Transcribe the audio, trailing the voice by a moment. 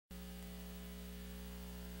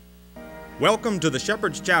Welcome to the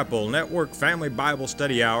Shepherd's Chapel Network Family Bible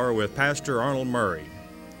Study Hour with Pastor Arnold Murray.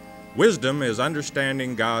 Wisdom is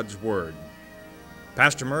understanding God's Word.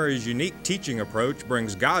 Pastor Murray's unique teaching approach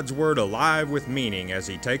brings God's Word alive with meaning as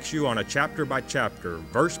he takes you on a chapter-by-chapter,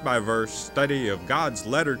 verse-by-verse study of God's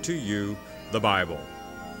letter to you, the Bible.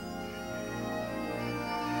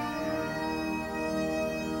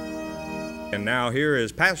 And now here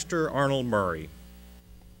is Pastor Arnold Murray.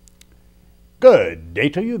 Good day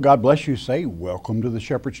to you. God bless you. Say, welcome to the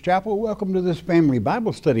Shepherd's Chapel. Welcome to this Family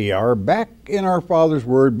Bible Study Hour. Back in our Father's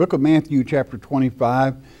Word, book of Matthew, chapter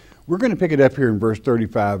 25. We're going to pick it up here in verse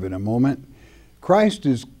 35 in a moment. Christ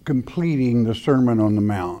is completing the Sermon on the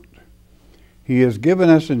Mount. He has given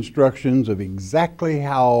us instructions of exactly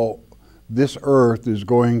how this earth is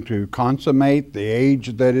going to consummate the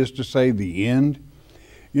age, that is to say, the end,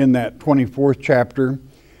 in that 24th chapter.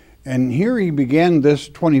 And here he began this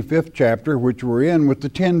 25th chapter, which we're in, with the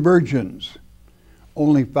 10 virgins.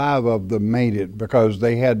 Only 5 of them made it because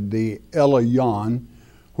they had the Elion,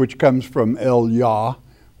 which comes from El-Yah,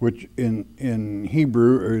 which in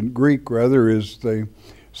Hebrew, or in Greek rather, is the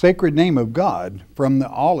sacred name of God from the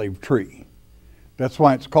olive tree. That's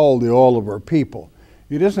why it's called the oil of our people.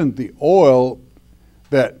 It isn't the oil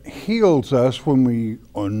that heals us when we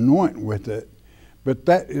anoint with it, but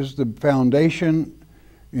that is the foundation,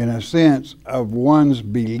 in a sense, of one's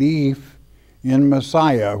belief in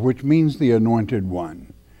Messiah, which means the anointed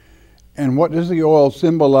one. And what does the oil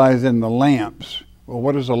symbolize in the lamps? Well,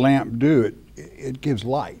 what does a lamp do? It gives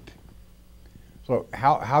light. So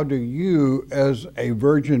how do you, as a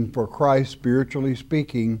virgin for Christ, spiritually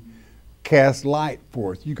speaking, cast light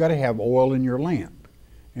forth? You got to have oil in your lamp.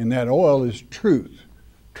 And that oil is truth.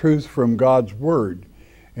 Truth from God's Word.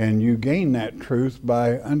 And you gain that truth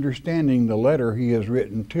by understanding the letter he has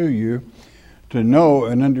written to you, to know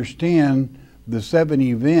and understand the 7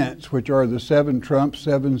 events, which are the 7 trumps,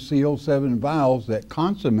 7 seals, 7 vials that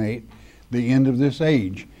consummate the end of this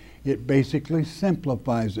age. It basically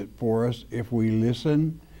simplifies it for us if we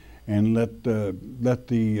listen and let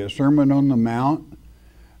the Sermon on the Mount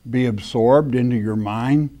be absorbed into your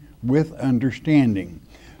mind with understanding.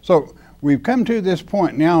 So we've come to this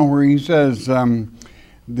point now where he says,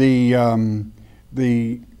 the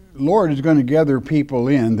Lord is going to gather people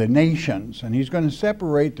in, the nations, and he's going to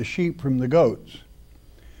separate the sheep from the goats.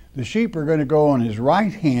 The sheep are going to go on his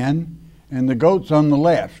right hand and the goats on the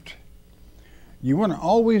left. You want to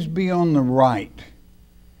always be on the right,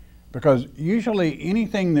 because usually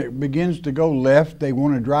anything that begins to go left, they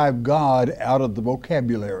want to drive God out of the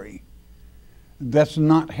vocabulary. That's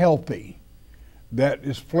not healthy. That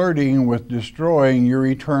is flirting with destroying your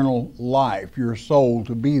eternal life, your soul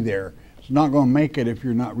to be there. It's not going to make it if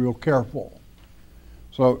you're not real careful.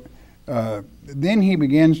 So then he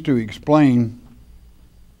begins to explain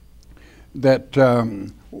that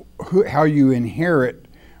how you inherit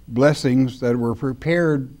blessings that were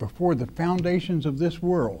prepared before the foundations of this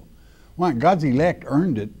world. Why? God's elect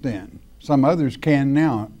earned it then. Some others can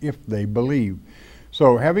now if they believe.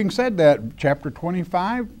 So having said that, chapter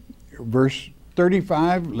 25, verse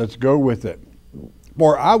 35, let's go with it.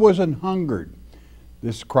 For I was an hungered,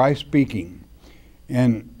 this is Christ speaking,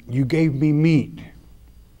 and you gave me meat.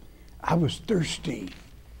 I was thirsty,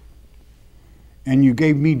 and you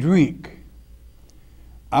gave me drink.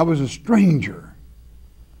 I was a stranger,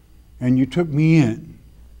 and you took me in.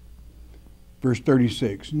 Verse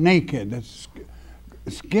 36, naked, that's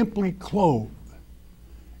skimpily clothed,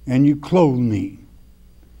 and you clothed me.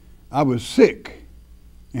 I was sick,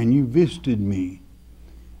 and you visited me.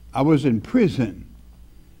 I was in prison,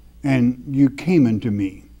 and you came unto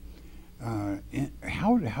me.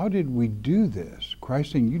 How did we do this?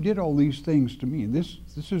 Christ saying, you did all these things to me. This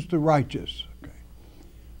is the righteous. Okay.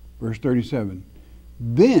 Verse 37,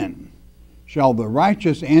 then shall the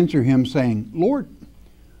righteous answer him, saying, Lord,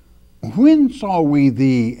 when saw we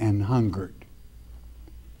thee and hungered,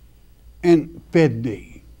 and fed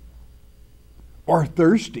thee, or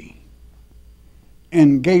thirsty,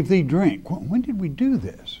 and gave thee drink? When did we do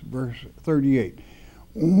this? Verse 38.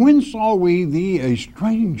 When saw we thee a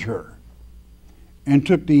stranger, and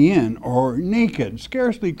took thee in, or naked,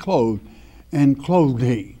 scarcely clothed, and clothed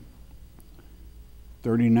thee?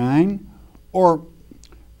 39. Or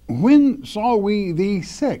when saw we thee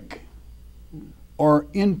sick, or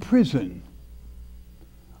in prison,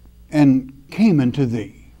 and came unto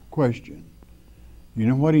thee? Question. You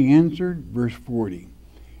know what he answered? Verse 40.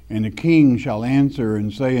 And the king shall answer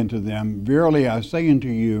and say unto them, verily I say unto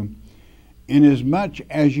you, inasmuch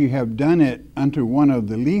as you have done it unto one of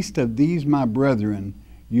the least of these my brethren,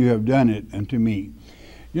 you have done it unto me.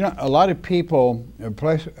 You know, a lot of people,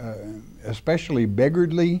 especially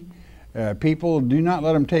beggarly, People, do not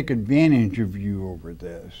let them take advantage of you over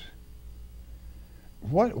this.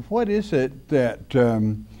 What is it that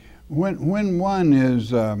when one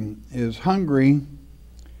is hungry,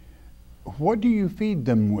 what do you feed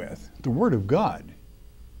them with? The Word of God.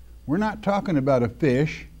 We're not talking about a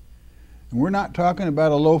fish, and we're not talking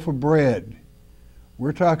about a loaf of bread.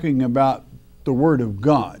 We're talking about the Word of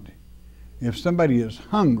God. If somebody is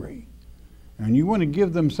hungry and you want to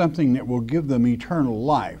give them something that will give them eternal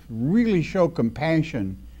life, really show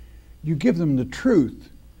compassion, you give them the truth.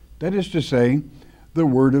 That is to say, the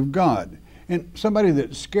Word of God. And somebody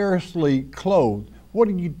that's scarcely clothed, what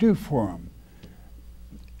do you do for them?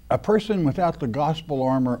 A person without the gospel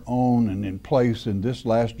armor on and in place in this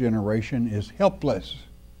last generation is helpless.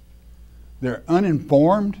 They're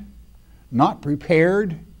uninformed, not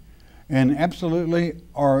prepared, and absolutely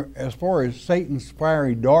are, as far as Satan's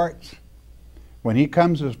fiery darts, when he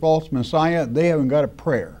comes as false Messiah, they haven't got a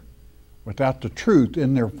prayer without the truth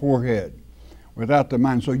in their forehead, without the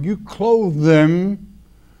mind. So you clothe them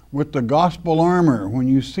with the gospel armor when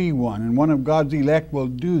you see one, and one of God's elect will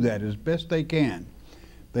do that as best they can.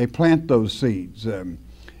 They plant those seeds.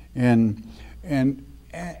 And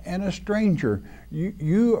a stranger,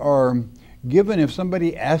 you are given, if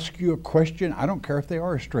somebody asks you a question, I don't care if they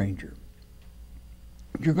are a stranger,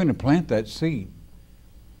 you're going to plant that seed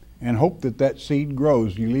and hope that that seed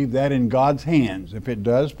grows. You leave that in God's hands. If it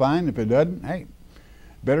does, fine. If it doesn't, hey,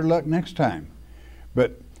 better luck next time.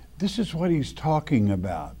 But this is what he's talking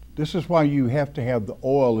about. This is why you have to have the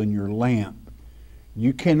oil in your lamp.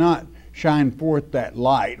 You cannot shine forth that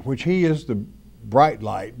light, which he is the bright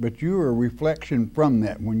light, but you are a reflection from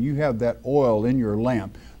that when you have that oil in your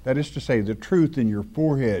lamp. That is to say, the truth in your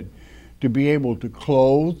forehead, to be able to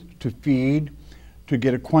clothe, to feed, to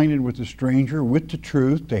get acquainted with the stranger, with the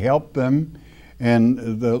truth, to help them, and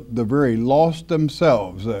the very lost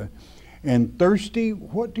themselves. And thirsty,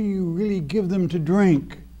 what do you really give them to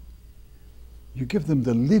drink? You give them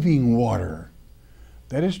the living water.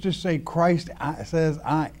 That is to say, Christ says,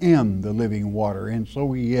 I am the living water, and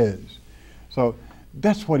so he is. So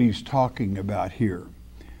that's what he's talking about here.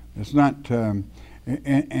 It's not,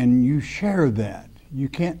 and you share that. You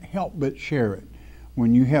can't help but share it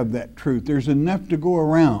when you have that truth. There's enough to go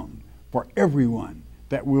around for everyone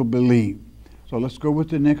that will believe. So let's go with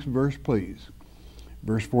the next verse, please.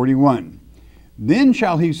 Verse 41. Then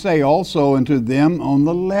shall he say also unto them on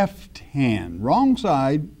the left hand, wrong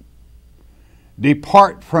side,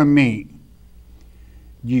 depart from me,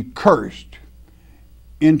 ye cursed,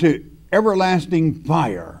 into everlasting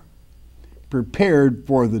fire, prepared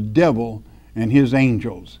for the devil and his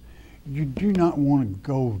angels. You do not want to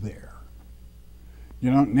go there. You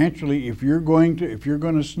know, naturally, if you're going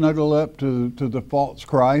to snuggle up to the false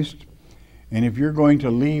Christ, and if you're going to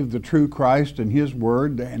leave the true Christ and his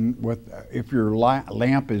word, and if your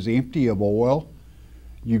lamp is empty of oil,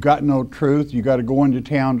 you got no truth, you got to go into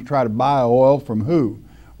town to try to buy oil from who?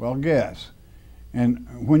 Well, guess.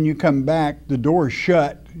 And when you come back, the door's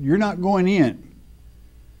shut, you're not going in,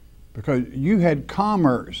 because you had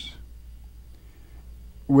commerce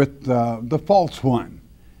with the false one.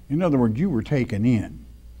 In other words, you were taken in.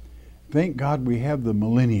 Thank God we have the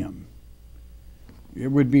millennium. It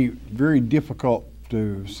would be very difficult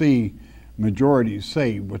to see majorities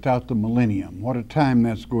saved without the millennium. What a time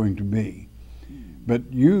that's going to be.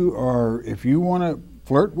 But you are, if you want to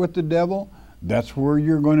flirt with the devil, that's where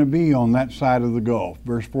you're going to be, on that side of the gulf.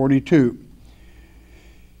 Verse 42.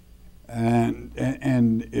 And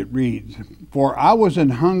it reads, For I was an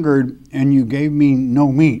hungered, and you gave me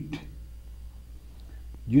no meat.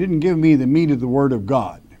 You didn't give me the meat of the word of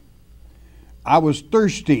God. I was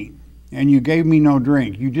thirsty, and you gave me no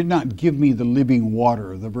drink. You did not give me the living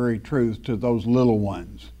water, the very truth to those little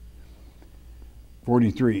ones.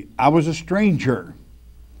 43. I was a stranger,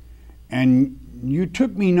 and you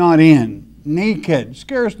took me not in, naked,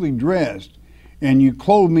 scarcely dressed, and you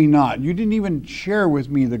clothed me not. You didn't even share with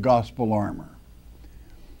me the gospel armor.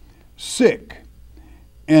 Sick,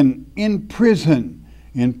 and in prison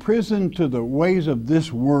to the ways of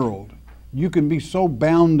this world. You can be so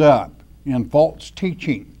bound up in false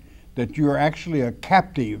teaching that you're actually a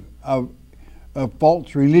captive of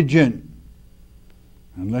false religion,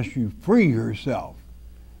 unless you free yourself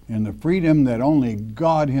in the freedom that only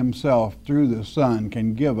God himself through the Son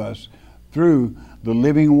can give us, through the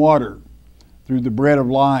living water, through the bread of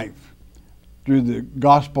life, through the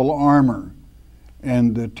gospel armor,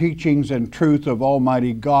 and the teachings and truth of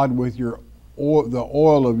Almighty God, with the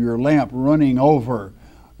oil of your lamp running over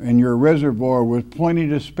and your reservoir with plenty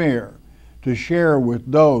to spare, to share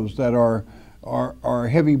with those that are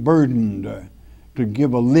heavy burdened, to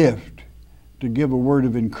give a lift to give a word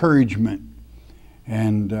of encouragement.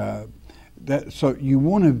 And so you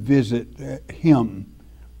want to visit him,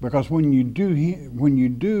 because when you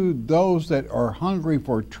do those that are hungry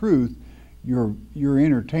for truth, you're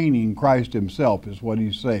entertaining Christ himself, is what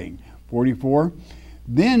he's saying. 44,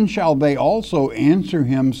 then shall they also answer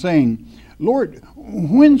him, saying, Lord,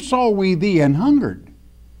 when saw we thee an hungered,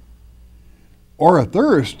 or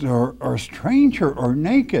athirst, or a stranger, or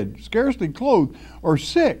naked, scarcely clothed, or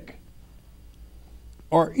sick,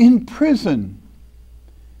 or in prison,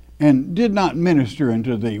 and did not minister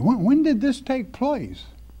unto thee? When did this take place?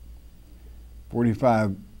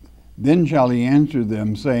 45, then shall he answer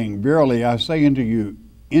them, saying, Verily I say unto you,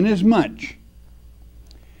 inasmuch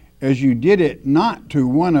as you did it not to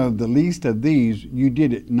one of the least of these, you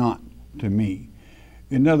did it not to me.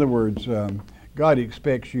 In other words, God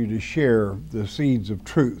expects you to share the seeds of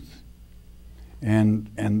truth.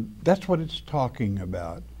 And that's what it's talking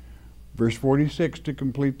about. Verse 46 to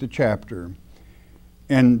complete the chapter.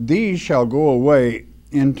 And these shall go away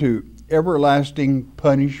into everlasting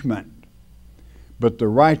punishment, but the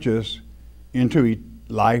righteous into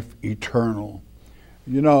life eternal.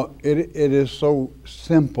 You know, it is so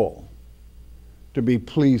simple to be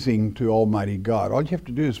pleasing to Almighty God. All you have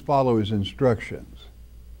to do is follow his instructions.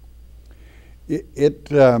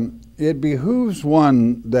 It behooves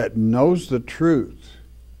one that knows the truth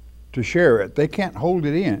to share it. They can't hold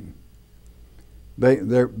it in.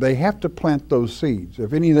 They have to plant those seeds.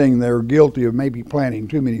 If anything, they're guilty of maybe planting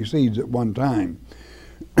too many seeds at one time.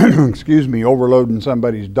 Excuse me, overloading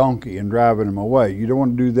somebody's donkey and driving them away. You don't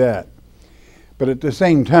want to do that. But at the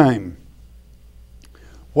same time,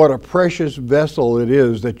 what a precious vessel it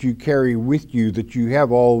is that you carry with you, that you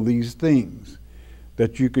have all these things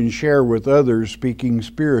that you can share with others, speaking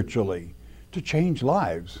spiritually, to change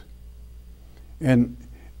lives. And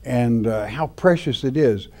how precious it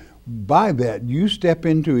is. By that, you step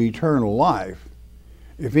into eternal life.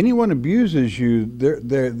 If anyone abuses you,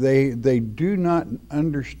 they do not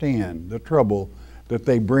understand the trouble that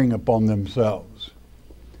they bring upon themselves.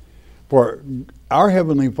 For our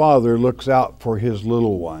Heavenly Father looks out for his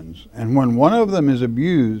little ones. And when one of them is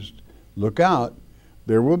abused, look out,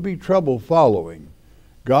 there will be trouble following.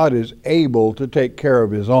 God is able to take care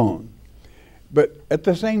of his own. But at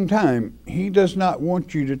the same time, he does not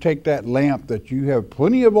want you to take that lamp that you have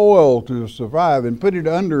plenty of oil to survive and put it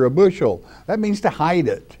under a bushel. That means to hide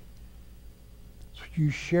it. So you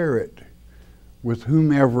share it with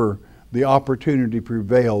whomever the opportunity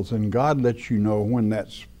prevails, and God lets you know when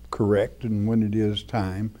that's correct and when it is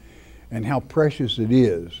time, and how precious it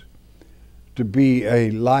is to be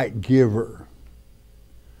a light giver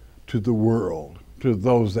to the world, to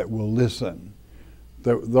those that will listen,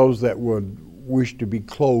 those that would wish to be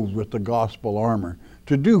clothed with the gospel armor.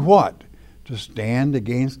 To do what? To stand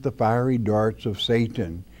against the fiery darts of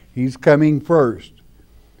Satan. He's coming first,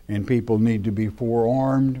 and people need to be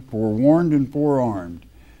forewarned and forearmed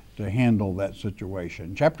to handle that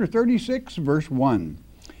situation. Chapter 36, verse 1.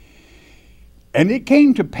 And it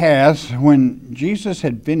came to pass, when Jesus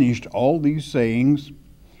had finished all these sayings,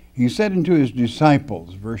 he said unto his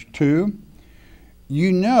disciples, verse 2,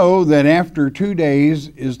 You know that after 2 days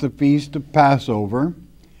is the feast of Passover,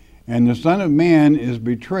 and the Son of Man is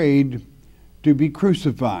betrayed to be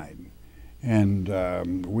crucified.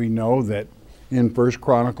 And we know that in 1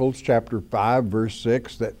 Chronicles chapter 5, verse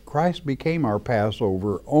 6, that Christ became our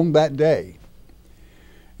Passover on that day.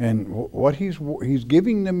 And what he's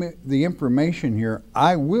giving them the information here,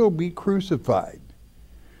 I will be crucified.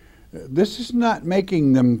 This is not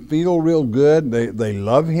making them feel real good. They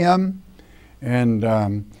love him. And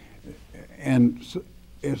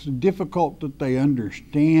it's difficult that they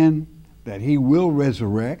understand that he will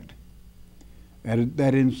resurrect,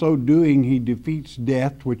 that in so doing he defeats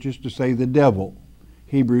death, which is to say the devil.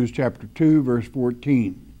 Hebrews chapter 2, verse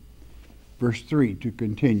 14. Verse 3 to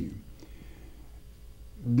continue.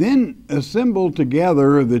 Then assembled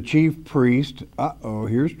together the chief priest,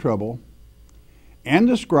 here's trouble, and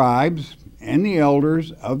the scribes and the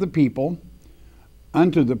elders of the people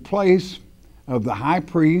unto the place of the high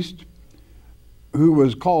priest, who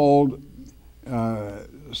was called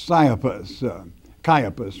Caiaphas. And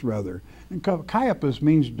Caiaphas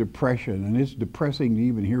means depression, and it's depressing to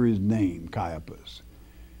even hear his name, Caiaphas.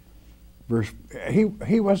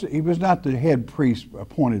 He was not the head priest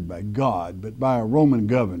appointed by God, but by a Roman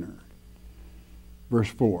governor. Verse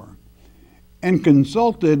 4. And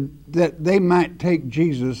consulted that they might take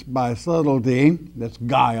Jesus by subtlety, that's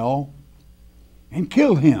guile, and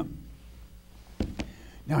kill him.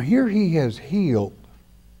 Now here he has healed,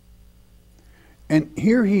 and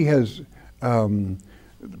here he has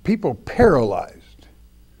people paralyzed.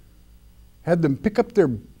 had them pick up their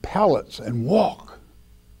pallets and walk.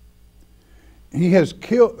 He has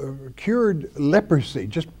cured leprosy,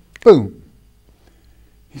 just boom.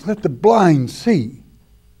 He's let the blind see.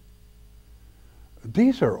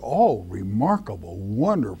 These are all remarkable,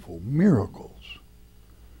 wonderful miracles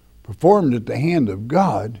performed at the hand of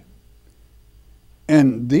God.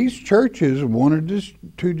 And these churches wanted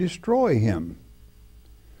to destroy him.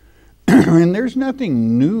 And there's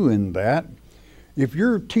nothing new in that. If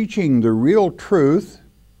you're teaching the real truth,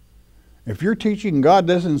 if you're teaching God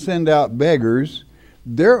doesn't send out beggars,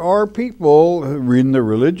 there are people in the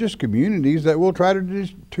religious communities that will try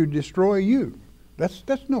to destroy you. That's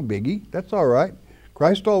no biggie. That's all right.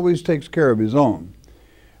 Christ always takes care of his own.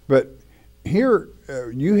 But here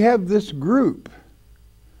you have this group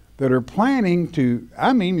that are planning to,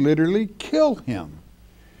 literally kill him.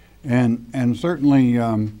 And certainly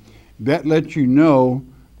that lets you know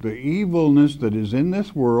the evilness that is in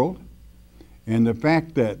this world and the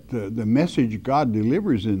fact that the message God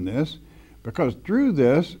delivers in this, because through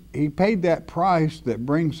this, he paid that price that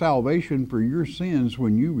brings salvation for your sins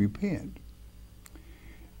when you repent.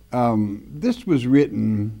 This was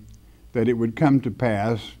written that it would come to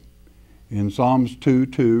pass in Psalms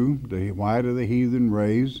 2:2, why do the heathen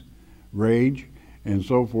rage, and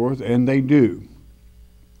so forth, and they do.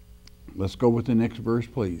 Let's go with the next verse,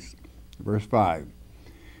 please. Verse 5.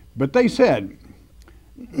 But they said,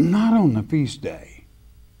 not on the feast day,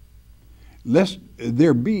 lest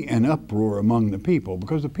there be an uproar among the people,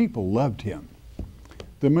 because the people loved him.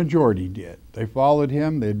 The majority did. They followed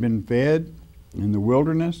him. They had been fed in the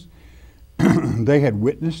wilderness. They had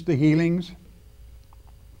witnessed the healings.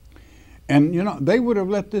 And, they would have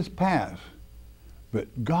let this pass.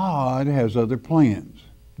 But God has other plans.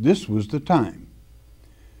 This was the time.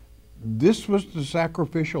 This was the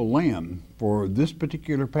sacrificial lamb for this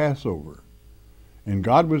particular Passover. And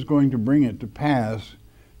God was going to bring it to pass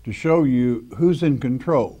to show you who's in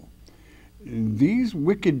control. These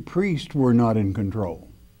wicked priests were not in control.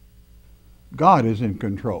 God is in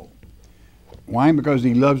control. Why? Because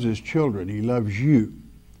he loves his children. He loves you.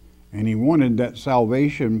 And he wanted that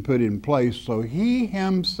salvation put in place, so he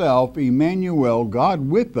himself, Emmanuel, God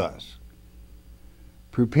with us,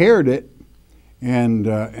 prepared it, and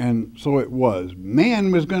so it was. Man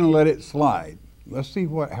was going to let it slide. Let's see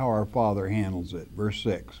how our Father handles it. Verse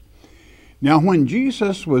 6. Now when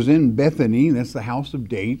Jesus was in Bethany, that's the house of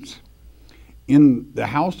dates, in the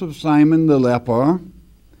house of Simon the leper,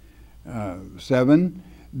 7,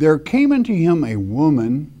 there came unto him a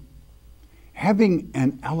woman having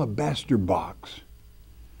an alabaster box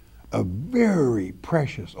of very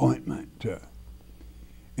precious ointment,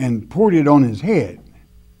 and poured it on his head.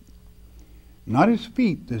 Not his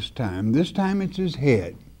feet this time. This time it's his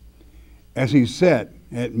head, as he sat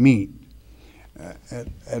at meat.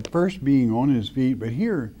 At first being on his feet, but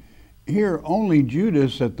here only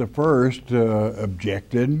Judas at the first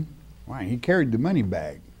objected. Why? He carried the money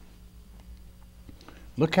bag.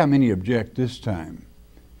 Look how many object this time.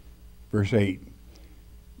 Verse 8.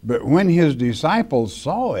 But when his disciples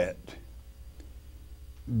saw it,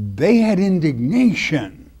 they had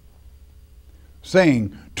indignation,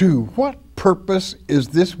 saying, to what purpose is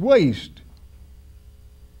this waste?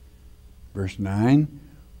 Verse 9.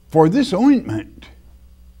 For this ointment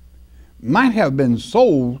might have been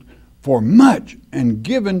sold for much and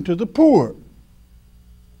given to the poor.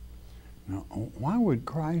 Now, why would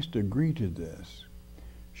Christ agree to this?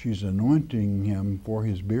 She's anointing him for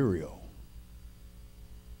his burial.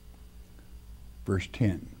 Verse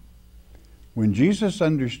 10. When Jesus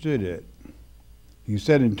understood it, he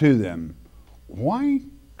said unto them, why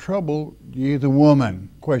trouble ye the woman?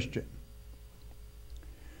 Question.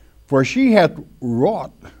 For she hath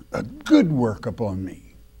wrought a good work upon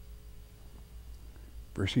me.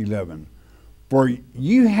 Verse 11. For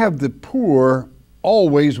you have the poor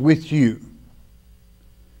always with you,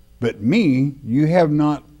 but me you have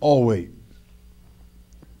not always.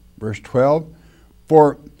 Verse 12.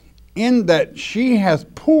 For in that she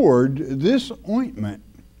hath poured this ointment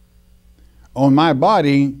on my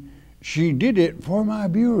body, she did it for my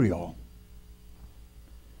burial.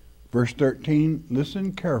 Verse 13,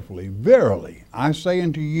 listen carefully. Verily, I say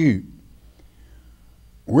unto you,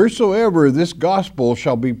 wheresoever this gospel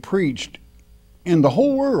shall be preached in the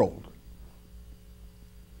whole world,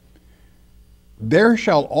 there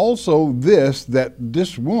shall also this that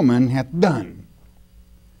this woman hath done.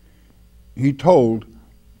 He told,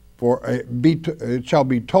 it shall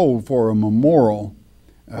be told for a memorial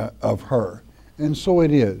of her. And so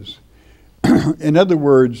it is. In other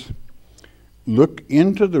words, look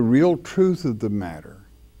into the real truth of the matter.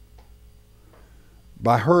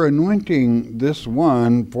 by her anointing this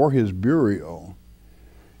one for his burial,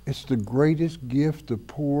 it's the greatest gift the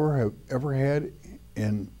poor have ever had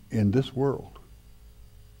in this world.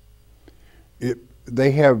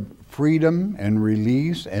 They have freedom and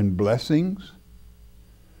release and blessings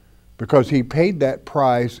because he paid that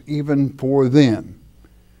price even for them.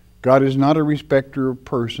 God is not a respecter of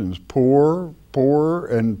persons, poor, poorer,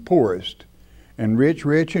 and poorest, and rich,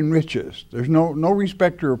 rich, and richest. There's no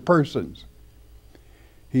respecter of persons.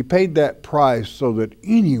 He paid that price so that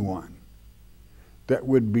anyone that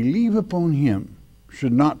would believe upon him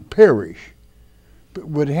should not perish, but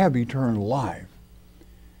would have eternal life.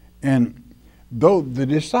 And though the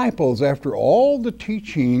disciples, after all the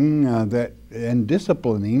teaching and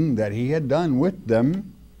disciplining that he had done with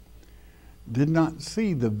them, did not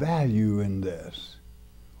see the value in this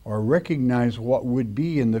or recognize what would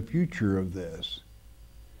be in the future of this,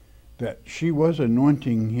 that she was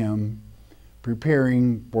anointing him,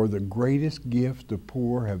 preparing for the greatest gift the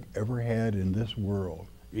poor have ever had in this world,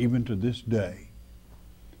 even to this day.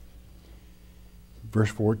 Verse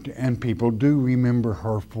 14, and people do remember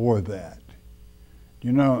her for that.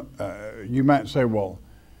 You know, you might say, well,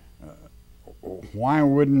 why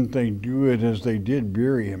wouldn't they do it as they did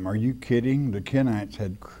bury him? Are you kidding? The Kenites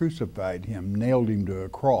had crucified him, nailed him to a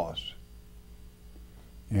cross.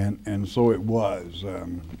 And so it was.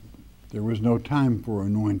 There was no time for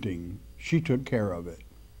anointing. She took care of it.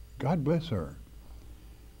 God bless her.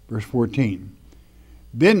 Verse 14.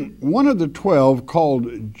 Then one of the 12,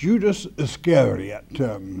 called Judas Iscariot,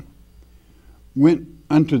 went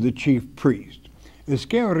unto the chief priest.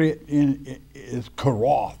 Iscariot is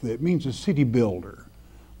Karoth. It means a city builder.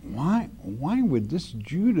 Why would this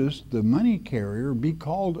Judas, the money carrier, be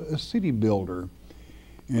called a city builder?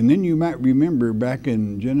 And then you might remember back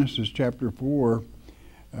in Genesis chapter 4,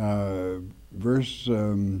 verse,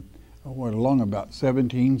 along about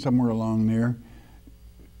 17, somewhere along there,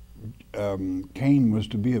 Cain was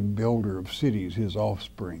to be a builder of cities, his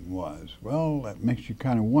offspring was. Well, that makes you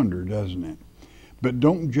kind of wonder, doesn't it? But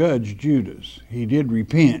don't judge Judas. He did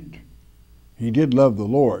repent. He did love the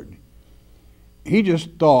Lord. He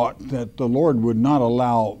just thought that the Lord would not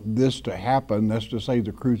allow this to happen, that's to say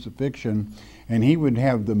the crucifixion, and he would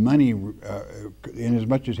have the money, in as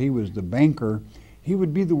much as he was the banker, he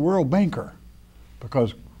would be the world banker,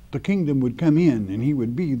 because the kingdom would come in and he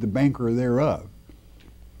would be the banker thereof.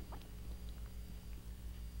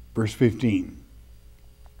 Verse 15,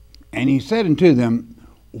 and he said unto them,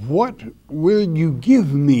 what will you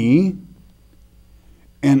give me,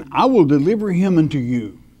 and I will deliver him unto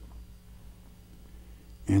you?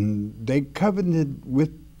 And they covenanted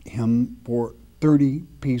with him for 30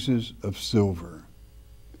 pieces of silver.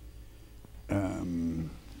 And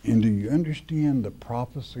do you understand the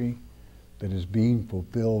prophecy that is being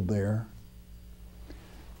fulfilled there?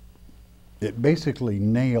 It basically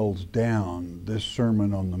nails down this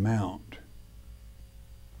Sermon on the Mount.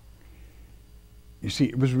 You see,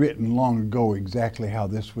 it was written long ago exactly how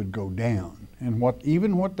this would go down and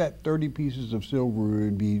even what that 30 pieces of silver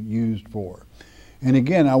would be used for. And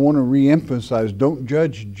again, I want to re-emphasize, don't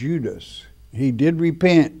judge Judas. He did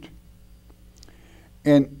repent.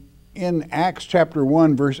 And in Acts chapter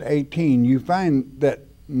 1, verse 18, you find that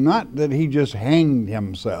not that he just hanged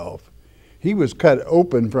himself. He was cut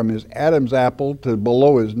open from his Adam's apple to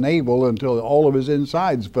below his navel until all of his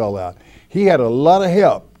insides fell out. He had a lot of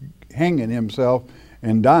help hanging himself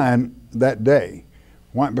and dying that day.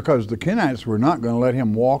 Why? Because the Kenites were not going to let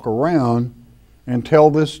him walk around and tell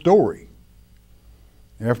this story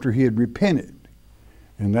after he had repented.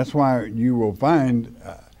 And that's why you will find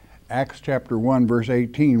Acts chapter 1 verse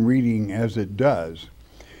 18 reading as it does.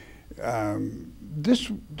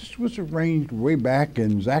 This was arranged way back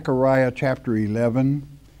in Zechariah chapter 11,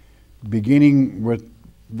 beginning with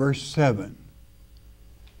verse 7.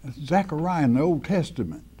 That's Zechariah in the Old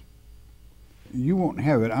Testament. You won't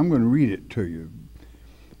have it. I'm going to read it to you.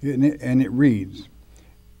 And it reads,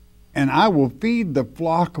 and I will feed the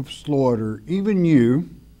flock of slaughter, even you,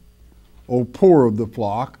 O poor of the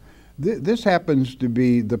flock. This happens to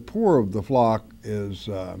be, the poor of the flock is,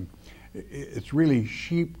 it's really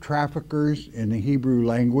sheep traffickers in the Hebrew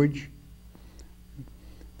language.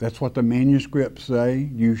 That's what the manuscripts say,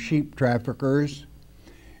 you sheep traffickers.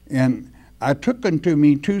 And I took unto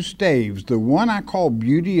me 2 staves, the one I call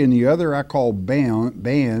beauty and the other I call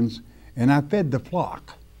bands, and I fed the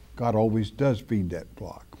flock. God always does feed that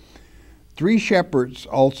flock. 3 shepherds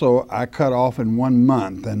also I cut off in 1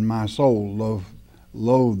 month, and my soul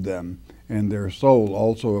loathed them, and their soul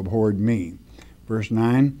also abhorred me. Verse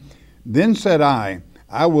 9, then said I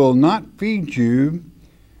will not feed you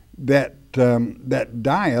that that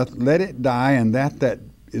dieth, let it die, and that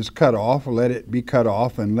is cut off, let it be cut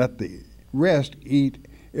off, and let the rest eat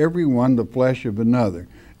every one the flesh of another.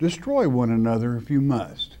 Destroy one another if you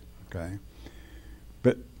must. Okay.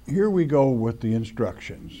 But here we go with the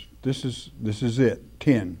instructions. This is it.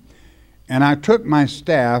 10. And I took my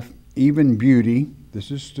staff, even beauty, this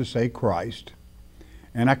is to say Christ,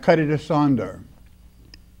 and I cut it asunder,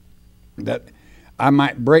 that I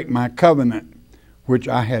might break my covenant which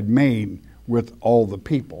I had made with all the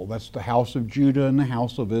people. That's the house of Judah and the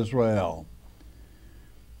house of Israel.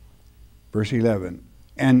 Verse 11.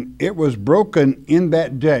 And it was broken in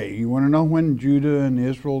that day. You want to know when Judah and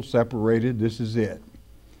Israel separated? This is it.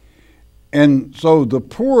 And so the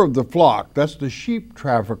poor of the flock, that's the sheep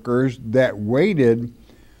traffickers that waited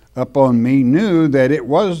upon me, knew that it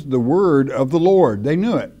was the word of the Lord. They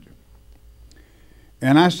knew it.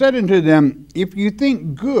 And I said unto them, if you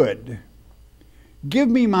think good, give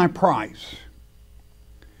me my price.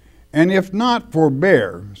 And if not,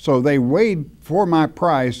 forbear. So they weighed for my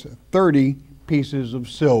price 30 pieces of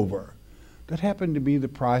silver. That happened to be the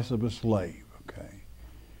price of a slave.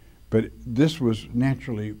 But this was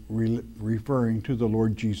naturally referring to the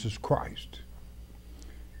Lord Jesus Christ.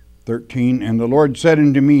 13, and the Lord said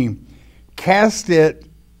unto me, cast it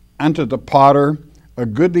unto the potter, a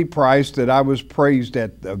goodly price that I was praised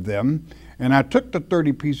at of them. And I took the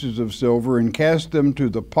 30 pieces of silver and cast them to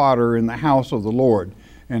the potter in the house of the Lord.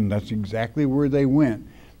 And that's exactly where they went.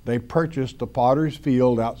 They purchased the potter's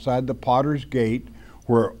field outside the potter's gate,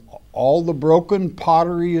 where all the broken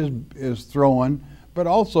pottery is thrown, but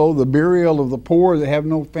also the burial of the poor that have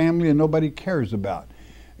no family and nobody cares about.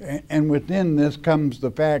 And within this comes the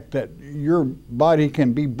fact that your body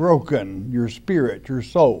can be broken, your spirit, your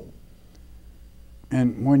soul.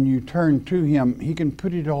 And when you turn to Him, He can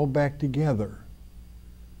put it all back together.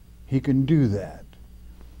 He can do that.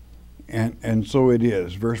 And so it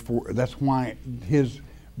is. Verse 4, that's why His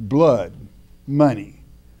blood, money,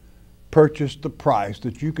 purchased the price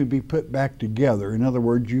that you can be put back together. In other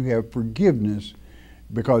words, you have forgiveness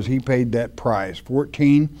because He paid that price.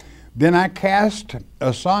 14, then I cast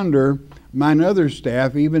asunder mine other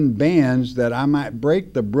staff, even bands, that I might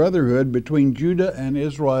break the brotherhood between Judah and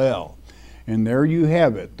Israel. And there you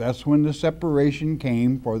have it. That's when the separation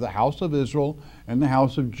came for the house of Israel and the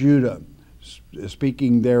house of Judah,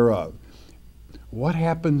 speaking thereof. What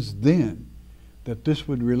happens then that this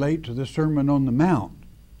would relate to the Sermon on the Mount?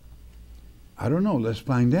 I don't know. Let's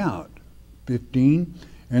find out. 15,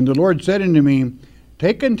 and the Lord said unto me,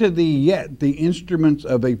 take unto thee yet the instruments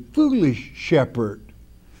of a foolish shepherd.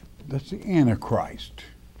 That's the Antichrist.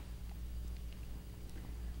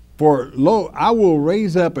 For lo, I will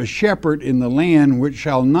raise up a shepherd in the land which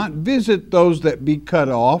shall not visit those that be cut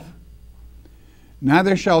off,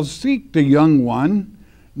 neither shall seek the young one,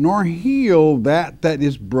 nor heal that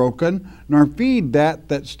is broken, nor feed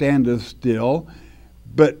that standeth still,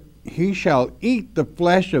 but he shall eat the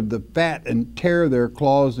flesh of the fat and tear their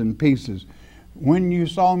claws in pieces. When you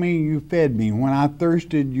saw me, you fed me. When I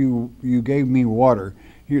thirsted, you gave me water.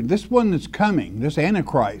 Here, this one that's coming, this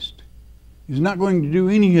Antichrist, is not going to do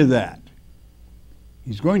any of that.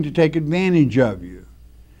 He's going to take advantage of you.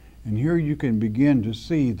 And here you can begin to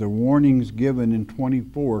see the warnings given in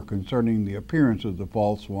 24 concerning the appearance of the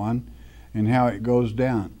false one and how it goes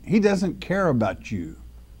down. He doesn't care about you.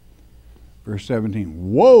 Verse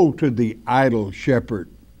 17, woe to the idle shepherd,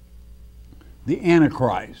 the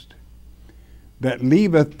Antichrist, that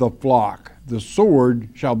leaveth the flock. The sword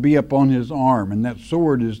shall be upon his arm, and that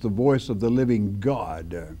sword is the voice of the living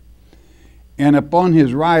God. And upon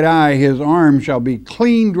his right eye his arm shall be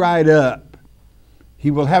clean dried up.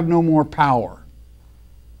 He will have no more power.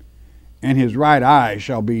 And his right eye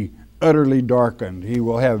shall be utterly darkened. He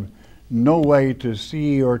will have no way to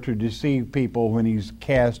see or to deceive people when he's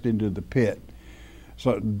cast into the pit.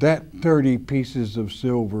 So that 30 pieces of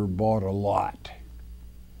silver bought a lot.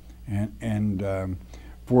 And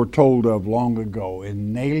foretold of long ago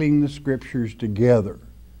in nailing the scriptures together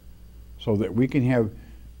so that we can have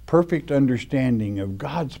perfect understanding of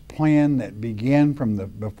God's plan that began from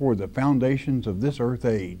before the foundations of this earth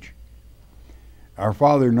age. Our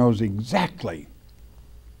Father knows exactly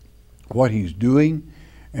what He's doing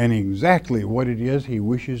and exactly what it is He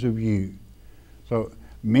wishes of you. So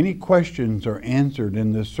many questions are answered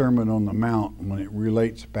in this Sermon on the Mount when it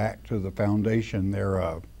relates back to the foundation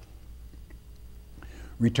thereof.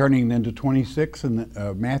 Returning then to 26 in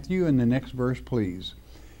Matthew, and the next verse, please.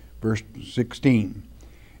 Verse 16.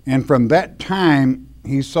 And from that time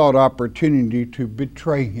he sought opportunity to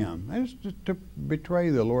betray him. That is to betray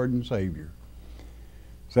the Lord and Savior.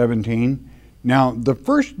 17. Now, the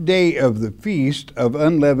first day of the feast of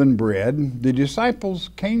unleavened bread, the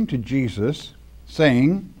disciples came to Jesus,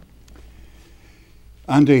 saying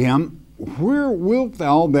unto him, Where wilt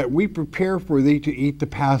thou that we prepare for thee to eat the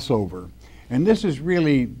Passover? And this is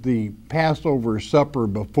really the Passover supper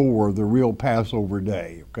before the real Passover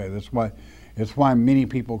day. Okay, that's why many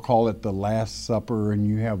people call it the Last Supper, and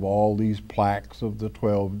you have all these plaques of the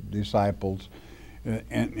 12 disciples.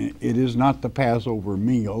 And it is not the Passover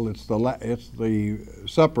meal; it's the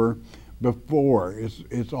supper before.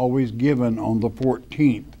 It's always given on the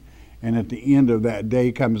 14th, and at the end of that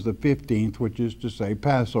day comes the 15th, which is to say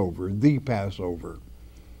Passover, the Passover.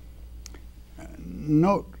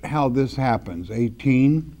 Note how this happens.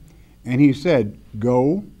 18, and he said,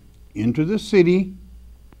 Go into the city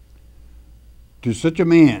to such a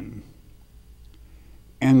man,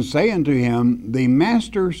 and say unto him, The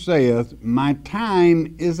Master saith, My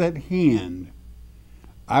time is at hand.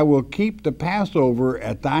 I will keep the Passover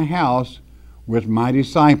at thy house with my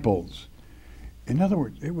disciples. In other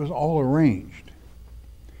words, it was all arranged.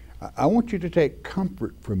 I want you to take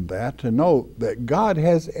comfort from that, to know that God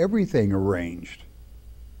has everything arranged.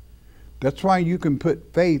 That's why you can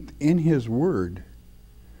put faith in His Word.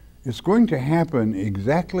 It's going to happen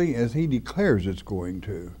exactly as He declares it's going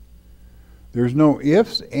to. There's no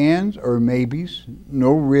ifs, ands, or maybes,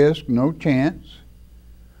 no risk, no chance.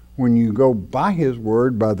 When you go by His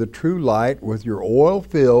Word, by the true light, with your oil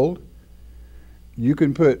filled, you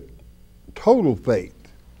can put total faith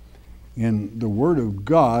in the Word of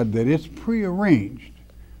God, that it's prearranged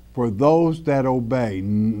for those that obey,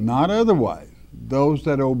 not otherwise, those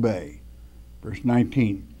that obey. Verse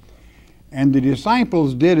 19, and the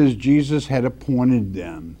disciples did as Jesus had appointed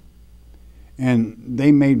them, and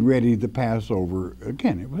they made ready the Passover.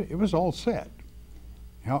 Again, it was all set.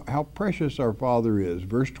 How precious our Father is.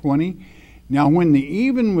 Verse 20, now when the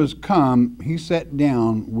even was come, He sat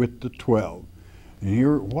down with the 12. And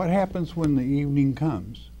here, what happens when the evening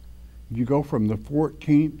comes? You go from the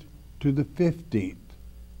 14th to the 15th.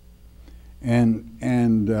 And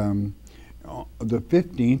the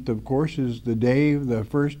 15th, of course, is the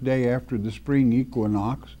first day after the spring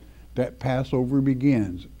equinox that Passover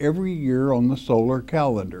begins. Every year on the solar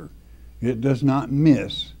calendar. It does not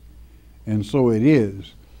miss. And so it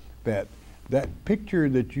is that picture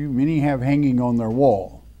that many have hanging on their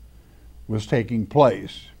wall was taking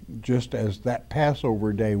place just as that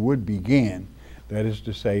Passover day would begin. That is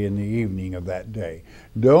to say, in the evening of that day.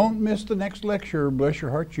 Don't miss the next lecture. Bless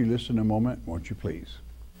your heart, you listen a moment, won't you please?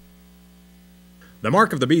 The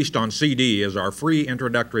Mark of the Beast on CD is our free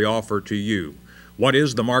introductory offer to you. What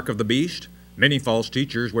is the Mark of the Beast? Many false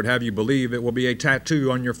teachers would have you believe it will be a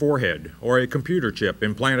tattoo on your forehead or a computer chip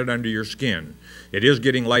implanted under your skin. It is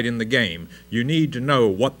getting late in the game. You need to know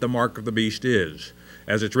what the Mark of the Beast is.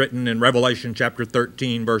 As it's written in Revelation chapter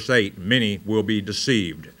 13, verse 8, many will be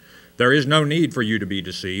deceived. There is no need for you to be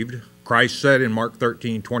deceived. Christ said in Mark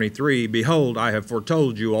 13:23, Behold, I have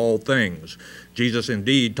foretold you all things. Jesus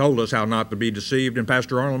indeed told us how not to be deceived, and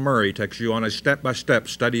Pastor Arnold Murray takes you on a step-by-step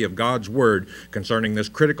study of God's Word concerning this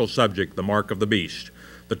critical subject, the Mark of the Beast.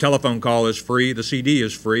 The telephone call is free. The CD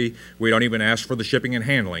is free. We don't even ask for the shipping and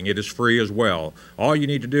handling. It is free as well. All you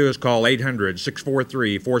need to do is call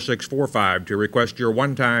 800-643-4645 to request your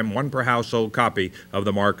one-time, one-per-household copy of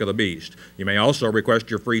the Mark of the Beast. You may also request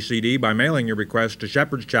your free CD by mailing your request to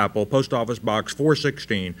Shepherd's Chapel, Post Office Box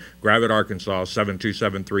 416, Gravette, Arkansas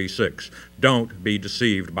 72736. Don't be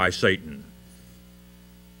deceived by Satan.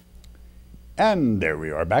 And there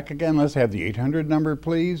we are back again. Let's have the 800 number,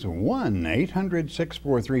 please.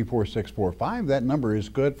 1-800-643-4645. That number is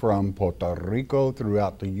good from Puerto Rico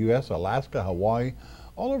throughout the U.S., Alaska, Hawaii,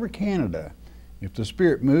 all over Canada. If the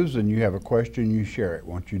Spirit moves and you have a question, you share it.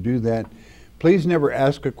 Once you do that, please never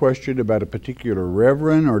ask a question about a particular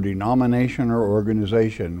reverend or denomination or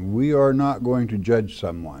organization. We are not going to judge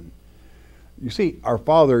someone. You see, our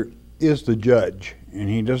Father is the judge, and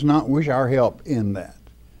He does not wish our help in that.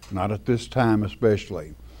 Not at this time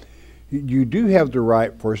especially. You do have the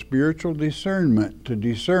right for spiritual discernment to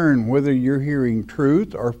discern whether you're hearing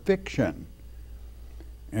truth or fiction.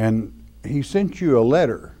 And He sent you a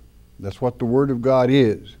letter. That's what the Word of God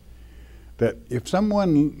is. That if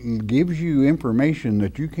someone gives you information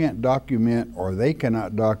that you can't document or they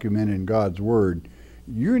cannot document in God's Word,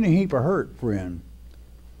 you're in a heap of hurt, friend.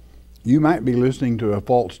 You might be listening to a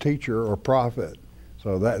false teacher or prophet.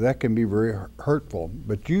 So that can be very hurtful.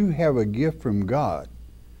 But you have a gift from God,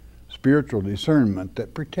 spiritual discernment,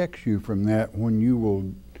 that protects you from that when you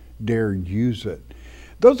will dare use it.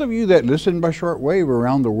 Those of you that listen by shortwave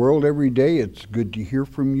around the world every day, it's good to hear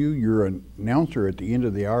from you. Your announcer at the end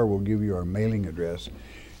of the hour will give you our mailing address.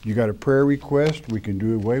 You got a prayer request, we can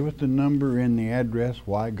do away with the number and the address.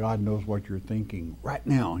 Why? God knows what you're thinking. Right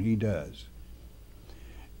now, He does.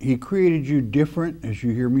 He created you different, as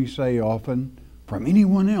you hear me say often, from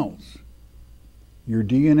anyone else. Your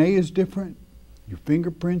DNA is different. Your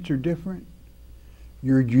fingerprints are different.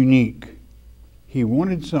 You're unique. He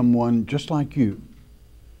wanted someone just like you.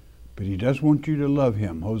 But He does want you to love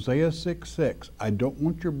Him. Hosea 6:6. I don't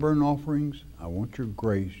want your burnt offerings. I want your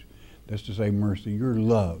grace. That's to say mercy, your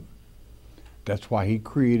love. That's why He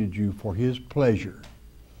created you, for His pleasure.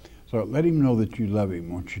 So let Him know that you love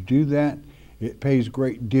Him. Once you do that, it pays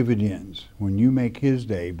great dividends. When you make His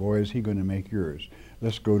day, boy, is He going to make yours.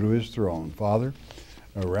 Let's go to His throne. Father,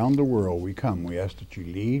 around the world we come. We ask that you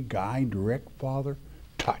lead, guide, direct, Father.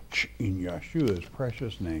 Touch in Yeshua's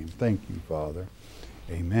precious name. Thank you, Father.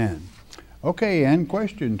 Amen. Okay, and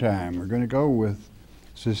question time. We're going to go with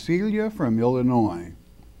Cecilia from Illinois.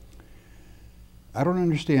 I don't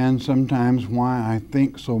understand sometimes why I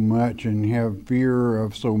think so much and have fear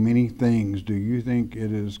of so many things. Do you think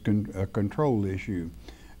it is a control issue?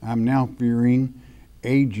 I'm now fearing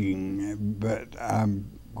aging, but I'm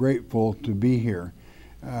grateful to be here.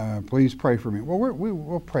 Please pray for me. Well,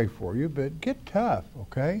 we'll pray for you, but get tough,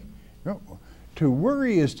 okay? To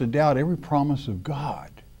worry is to doubt every promise of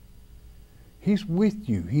God. He's with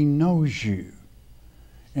you. He knows you.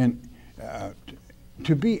 And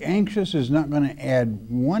to be anxious is not going to add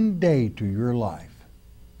one day to your life,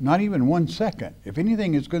 not even 1 second. If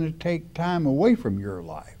anything, it's going to take time away from your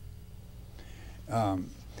life.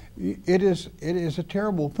 It is a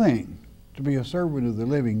terrible thing to be a servant of the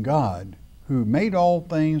living God, who made all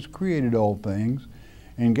things, created all things,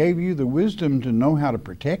 and gave you the wisdom to know how to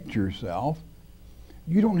protect yourself.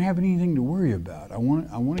 You don't have anything to worry about. I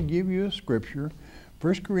want to give you a scripture,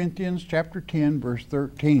 1 Corinthians chapter 10, verse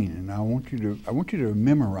 13, and I want you to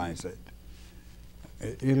memorize it.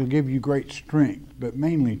 It'll give you great strength, but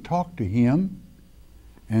mainly talk to Him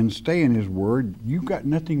and stay in His Word. You've got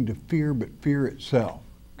nothing to fear but fear itself,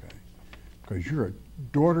 okay? Because you're a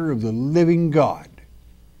daughter of the living God.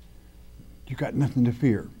 You've got nothing to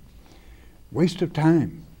fear. Waste of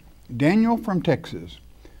time. Daniel from Texas.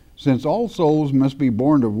 Since all souls must be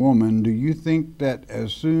born of woman, do you think that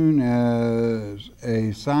as soon as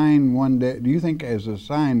a sign one day,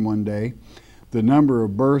 the number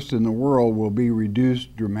of births in the world will be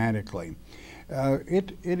reduced dramatically?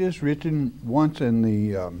 It is written once in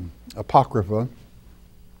the Apocrypha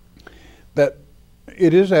that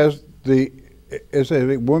it is as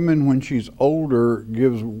a woman when she's older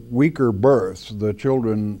gives weaker births, the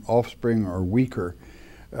offspring are weaker.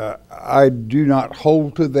 I do not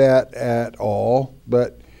hold to that at all,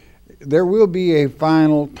 but there will be a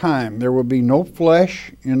final time. There will be no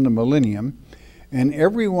flesh in the millennium, and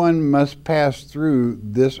everyone must pass through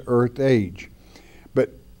this earth age.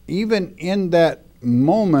 But even in that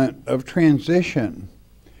moment of transition,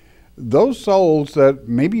 those souls that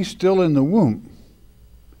may be still in the womb,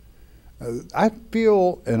 I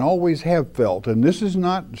feel and always have felt, and this is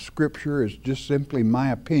not scripture, it's just simply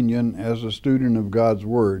my opinion as a student of God's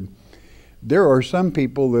Word, there are some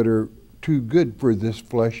people that are too good for this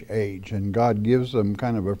flesh age, and God gives them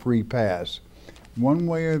kind of a free pass, one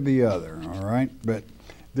way or the other, all right? But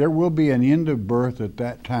there will be an end of birth at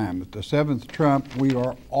that time. At the seventh trump, we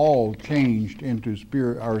are all changed into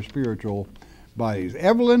our spiritual bodies.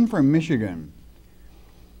 Evelyn from Michigan.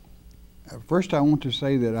 First, I want to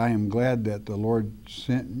say that I am glad that the Lord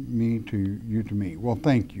sent you to me. Well,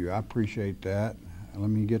 thank you. I appreciate that. Let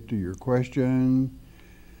me get to your question.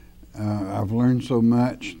 I've learned so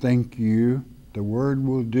much. Thank you. The Word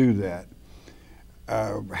will do that.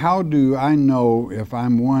 How do I know if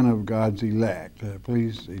I'm one of God's elect?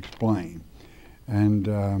 Please explain.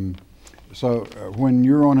 And so when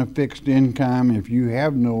you're on a fixed income, if you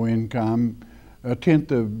have no income,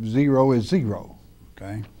 1/10 of zero is zero,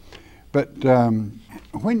 okay? But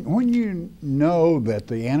when you know that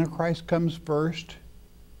the Antichrist comes first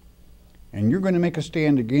and you're going to make a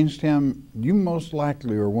stand against him, you most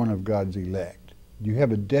likely are one of God's elect. You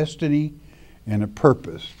have a destiny and a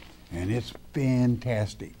purpose, and it's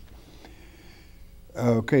fantastic.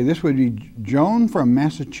 Okay, this would be Joan from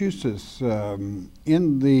Massachusetts.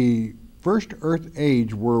 In the first earth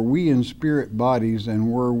age, were we in spirit bodies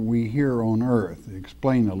and were we here on earth?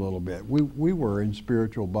 Explain a little bit. We were in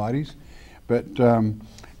spiritual bodies, but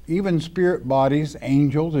even spirit bodies,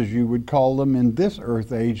 angels as you would call them in this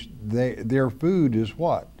earth age, their food is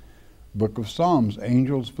what? Book of Psalms,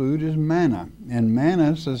 angels' food is manna, and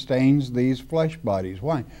manna sustains these flesh bodies.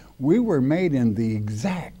 Why? We were made in the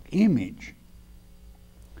exact image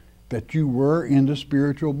that you were in the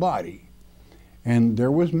spiritual body. And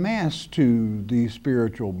there was mass to the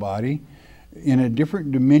spiritual body in a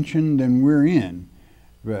different dimension than we're in.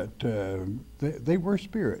 But they were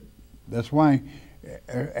spirit. That's why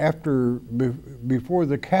before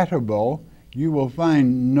the Katabole, you will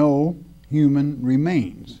find no human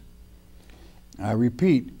remains. I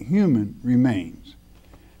repeat, human remains.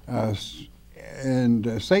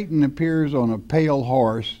 Satan appears on a pale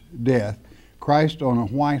horse, death, Christ on a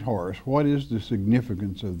white horse. What is the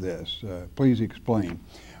significance of this? Please explain.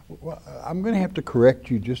 Well, I'm going to have to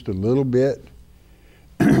correct you just a little bit.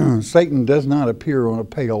 Satan does not appear on a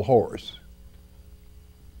pale horse.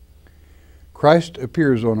 Christ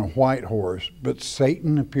appears on a white horse, but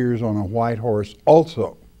Satan appears on a white horse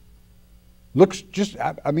also. Looks just,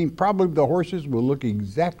 probably the horses will look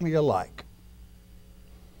exactly alike.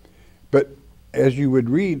 But as you would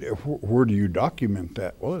read, where do you document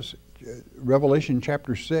that? Well, it's Revelation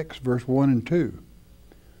chapter 6, verse 1 and 2.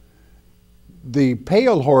 The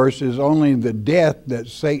pale horse is only the death that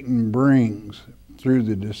Satan brings through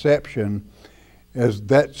the deception as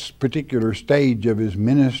that particular stage of his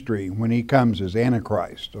ministry when he comes as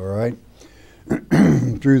Antichrist, all right,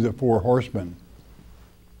 through the four horsemen.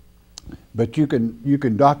 But you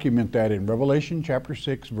can document that in Revelation chapter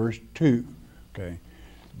 6, verse 2. Okay,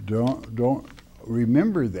 don't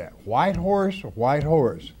remember that white horse, white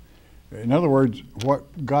horse. In other words,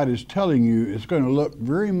 what God is telling you is going to look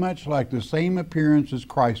very much like the same appearance as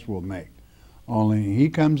Christ will make. Only he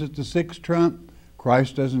comes at the sixth trump.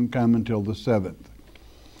 Christ doesn't come until the seventh.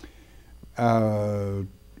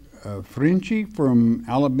 Frenchie from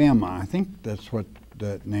Alabama, I think that's what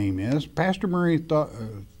that name is. Pastor Murray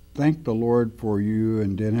thanked the Lord for you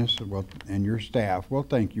and Dennis and your staff. Well,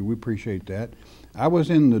 thank you. We appreciate that. I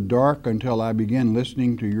was in the dark until I began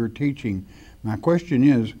listening to your teaching. My question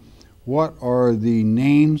is, what are the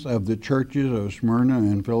names of the churches of Smyrna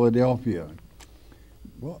and Philadelphia?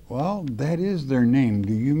 Well, that is their name.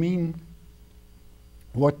 Do you mean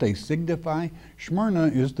what they signify? Smyrna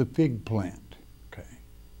is the fig plant, okay,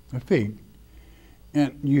 a fig.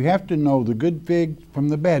 And you have to know the good fig from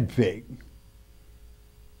the bad fig.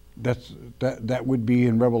 That would be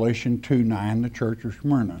in Revelation 2:9, the church of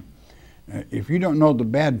Smyrna. If you don't know the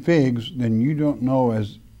bad figs, then you don't know,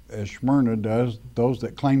 as Smyrna does, those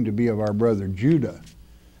that claim to be of our brother Judah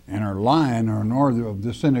and are lying are north of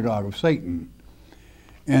the synagogue of Satan.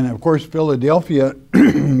 And of course, Philadelphia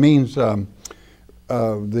means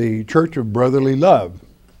the church of brotherly love.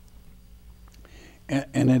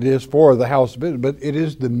 And it is for the house of Israel, but it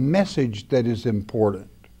is the message that is important.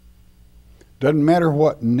 Doesn't matter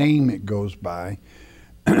what name it goes by,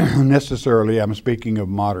 necessarily. I'm speaking of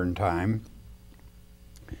modern time.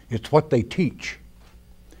 It's what they teach.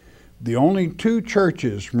 The only two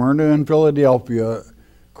churches, Smyrna and Philadelphia,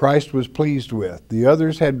 Christ was pleased with. The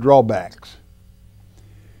others had drawbacks.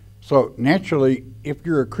 So naturally, if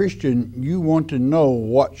you're a Christian, you want to know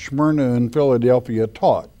what Smyrna and Philadelphia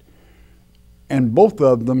taught. And both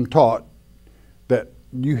of them taught that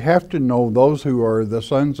you have to know those who are the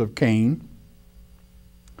sons of Cain,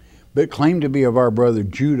 but claim to be of our brother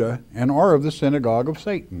Judah and are of the synagogue of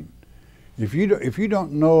Satan. If you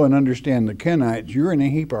don't know and understand the Kenites, you're in a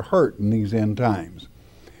heap of hurt in these end times.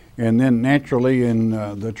 And then naturally in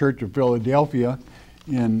the church of Philadelphia,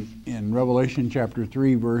 in Revelation chapter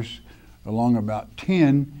 3, verse along about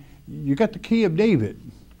 10, you got the key of David.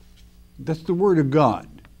 That's the word of God.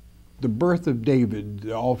 The birth of David,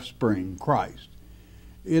 the offspring, Christ.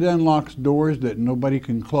 It unlocks doors that nobody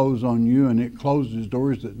can close on you, and it closes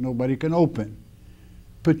doors that nobody can open.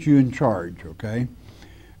 Puts you in charge, okay?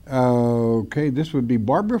 Okay, this would be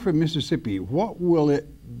Barbara from Mississippi. What will it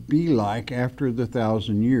be like after the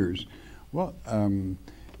 1,000 years? Well,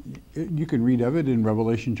 you can read of it in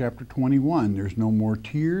Revelation chapter 21. There's no more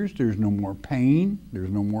tears, there's no more pain,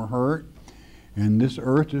 there's no more hurt, and this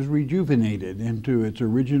earth is rejuvenated into its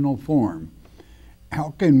original form.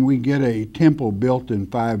 How can we get a temple built in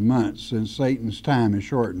 5 months since Satan's time is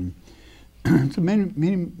shortened? It's a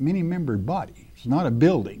many-membered body. It's not a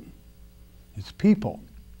building. It's people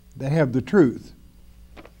that have the truth.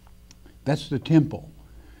 That's the temple.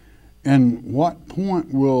 And what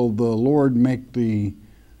point will the Lord make the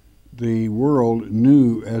world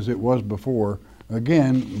new as it was before?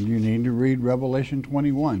 Again, you need to read Revelation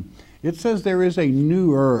 21. It says there is a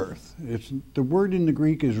new earth. The word in the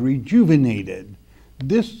Greek is rejuvenated.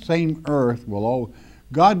 This same earth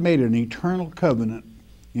God made an eternal covenant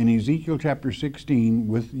in Ezekiel chapter 16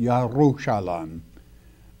 with Yerushalayim.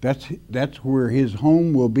 That's where his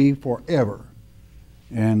home will be forever.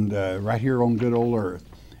 And right here on good old earth.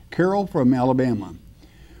 Carol from Alabama.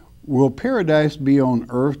 Will paradise be on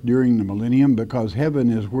earth during the millennium? Because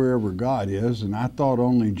heaven is wherever God is, and I thought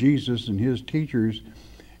only Jesus and his teachers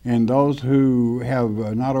and those who have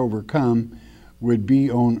not overcome would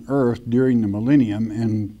be on earth during the millennium,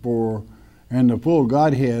 and the full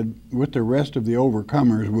Godhead with the rest of the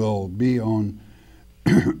overcomers will be on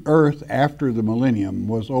earth after the millennium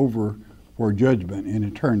was over for judgment in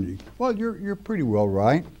eternity. Well, you're pretty well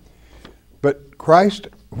right. But Christ,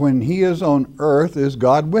 when he is on earth, is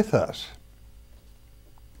God with us.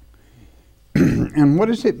 And what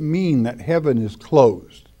does it mean that heaven is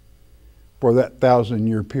closed for that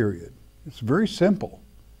 1,000-year period? It's very simple.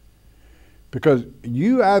 Because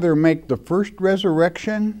you either make the first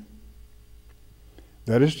resurrection,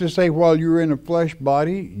 that is to say, while you're in a flesh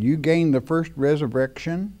body, you gain the first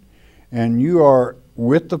resurrection, and you are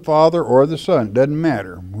with the Father or the Son. It doesn't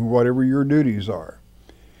matter, whatever your duties are.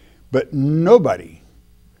 But nobody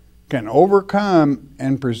can overcome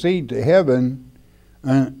and proceed to heaven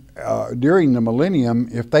during the millennium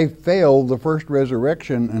if they fail the first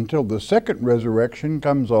resurrection until the second resurrection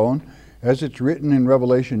comes on, as it's written in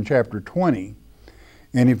Revelation chapter 20.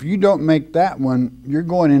 And if you don't make that one, you're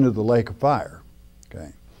going into the lake of fire.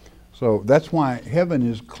 Okay, so that's why heaven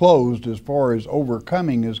is closed as far as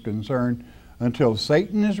overcoming is concerned until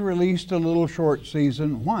Satan is released a little short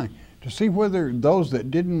season. Why? To see whether those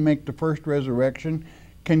that didn't make the first resurrection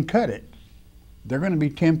can cut it. They're going to be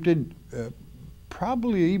tempted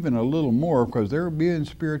probably even a little more because they'll be in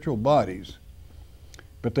spiritual bodies.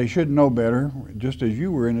 But they should know better, just as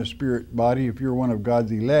you were in a spirit body if you're one of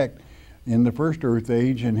God's elect in the first earth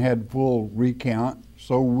age and had full recount,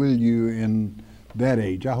 so will you in that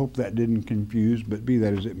age. I hope that didn't confuse, but be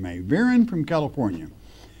that as it may. Viren from California.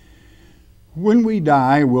 When we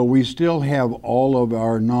die, will we still have all of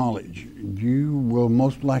our knowledge? You will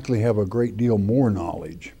most likely have a great deal more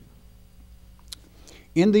knowledge.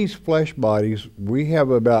 In these flesh bodies, we have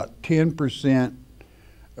about 10%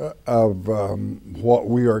 of what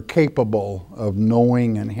we are capable of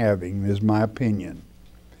knowing and having, is my opinion.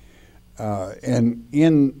 And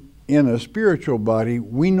in a spiritual body,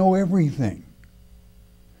 we know everything.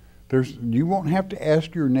 You won't have to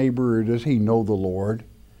ask your neighbor, does he know the Lord?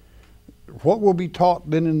 What will be taught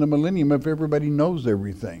then in the millennium if everybody knows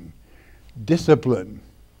everything? Discipline.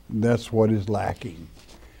 That's what is lacking.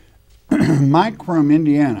 Mike from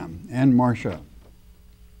Indiana and Marcia.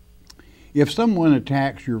 If someone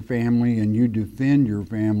attacks your family and you defend your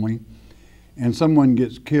family and someone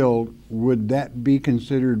gets killed, would that be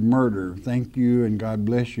considered murder? Thank you and God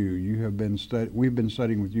bless you. We've been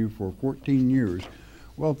studying with you for 14 years.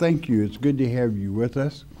 Well, thank you. It's good to have you with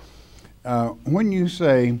us. When you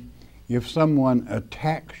say, if someone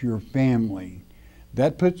attacks your family,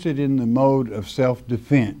 that puts it in the mode of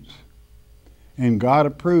self-defense. And God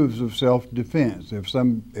approves of self-defense.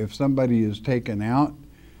 If somebody is taken out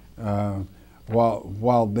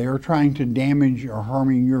while they're trying to damage or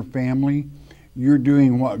harming your family, you're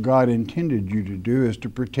doing what God intended you to do, is to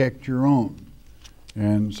protect your own.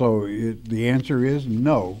 And so the answer is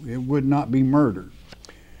no, it would not be murder.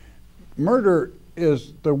 Murder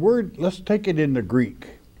is the word, let's take it in the Greek,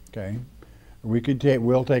 okay?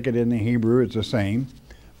 We'll take it in the Hebrew, it's the same.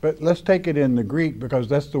 But let's take it in the Greek because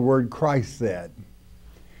that's the word Christ said.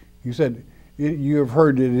 He said, you have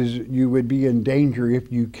heard it is you would be in danger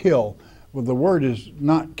if you kill. Well, the word is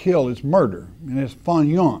not kill, it's murder, and it's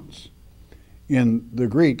phanios in the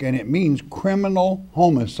Greek, and it means criminal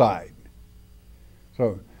homicide.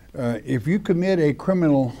 So if you commit a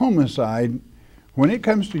criminal homicide, when it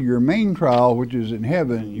comes to your main trial, which is in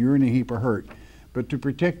heaven, you're in a heap of hurt. But to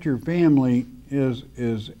protect your family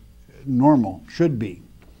is normal, should be.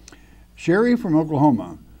 Sherry from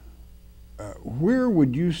Oklahoma, where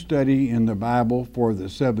would you study in the Bible for the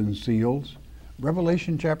 7 seals?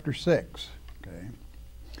 Revelation chapter 6, okay?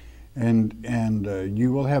 And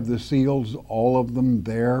you will have the seals, all of them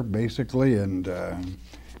there, basically, and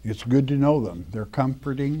it's good to know them. They're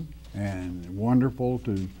comforting and wonderful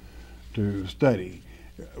to study,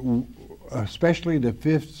 especially the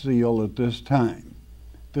 5th seal at this time.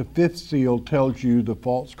 The 5th seal tells you the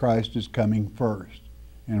false Christ is coming first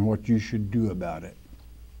and what you should do about it.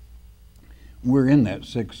 We're in that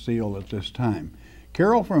 6th seal at this time.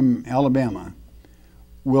 Carol from Alabama,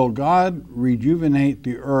 will God rejuvenate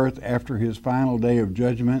the earth after his final day of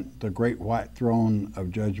judgment, the great white throne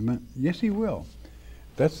of judgment? Yes, he will.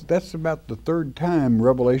 That's about the 3rd time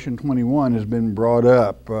Revelation 21 has been brought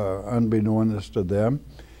up, unbeknownst to them,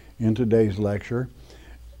 in today's lecture.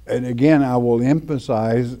 And again, I will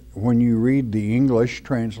emphasize, when you read the English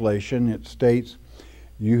translation, it states,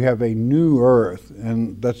 you have a new earth,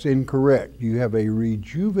 and that's incorrect. You have a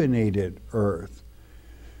rejuvenated earth.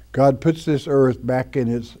 God puts this earth back in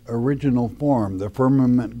its original form. The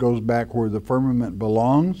firmament goes back where the firmament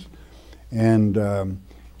belongs, and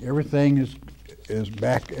everything is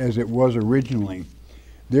back as it was originally.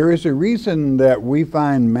 There is a reason that we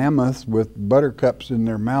find mammoths with buttercups in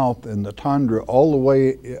their mouth in the tundra all the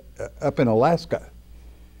way up in Alaska,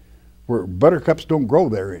 where buttercups don't grow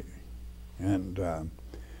there. And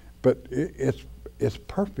but it's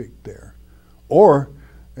perfect there. Or,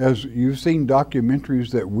 as you've seen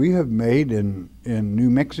documentaries that we have made in New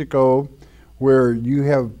Mexico, where you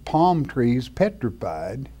have palm trees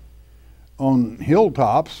petrified on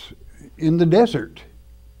hilltops in the desert.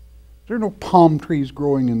 There are no palm trees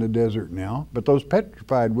growing in the desert now, but those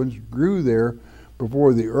petrified ones grew there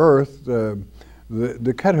before the earth, the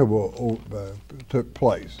cuttable took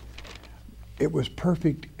place. It was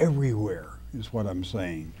perfect everywhere, is what I'm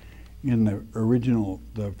saying, in the original,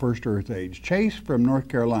 the first earth age. Chase from North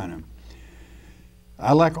Carolina.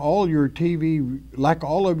 I like all of your TV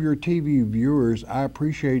viewers. I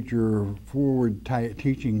appreciate your forward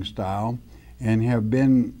teaching style and have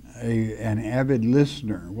been an avid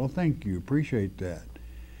listener. Well, thank you. Appreciate that.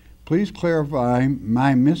 Please clarify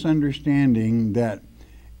my misunderstanding that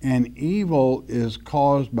all evil is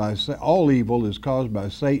caused by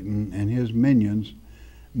Satan and his minions,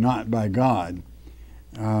 not by God.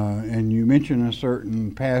 And you mention a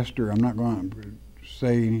certain pastor. I'm not going to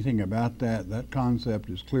say anything about that. That concept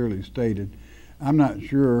is clearly stated. I'm not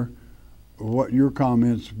sure what your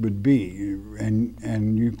comments would be,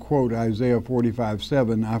 and you quote Isaiah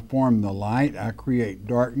 45:7. I form the light, I create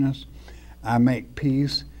darkness, I make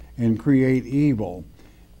peace and create evil.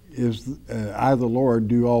 I, the Lord,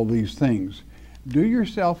 do all these things. Do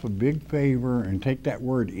yourself a big favor and take that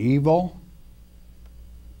word evil,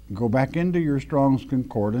 go back into your Strong's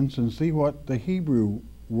Concordance and see what the Hebrew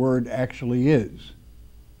word actually is.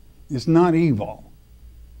 It's not evil,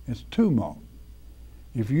 it's tumult.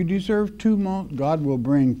 If you deserve tumult, God will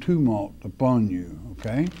bring tumult upon you,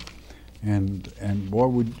 okay? And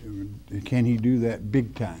boy, can he do that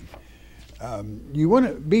big time. You want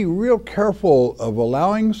to be real careful of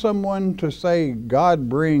allowing someone to say God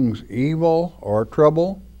brings evil or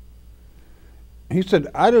trouble. He said,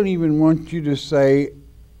 I don't even want you to say,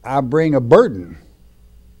 I bring a burden.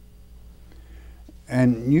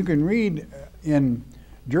 And you can read in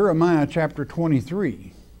Jeremiah chapter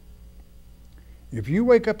 23. If you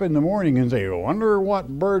wake up in the morning and say, I wonder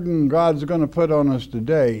what burden God's going to put on us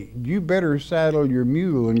today, you better saddle your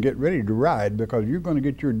mule and get ready to ride, because you're going to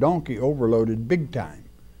get your donkey overloaded big time.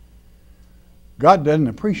 God doesn't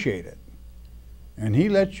appreciate it. And he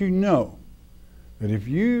lets you know that if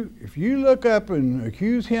you look up and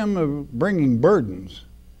accuse him of bringing burdens,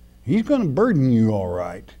 he's going to burden you all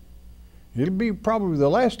right. It'll be probably the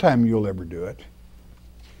last time you'll ever do it.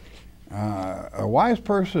 A wise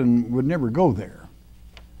person would never go there.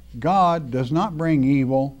 God does not bring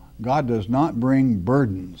evil. God does not bring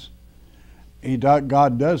burdens.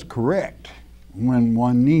 God does correct when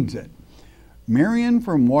one needs it. Marion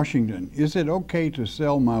from Washington, is it okay to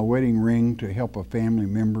sell my wedding ring to help a family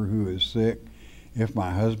member who is sick if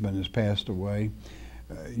my husband has passed away?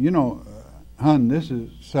 Hon, this is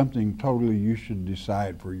something totally you should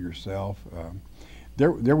decide for yourself.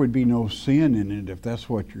 There would be no sin in it if that's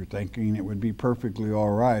what you're thinking. It would be perfectly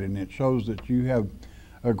all right, and it shows that you have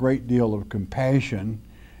a great deal of compassion.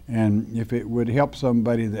 And if it would help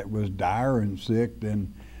somebody that was dire and sick,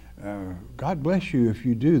 then God bless you if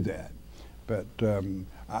you do that. But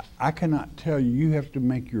I cannot tell you. You have to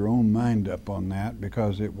make your own mind up on that,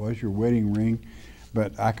 because it was your wedding ring.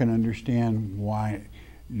 But I can understand why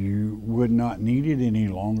you would not need it any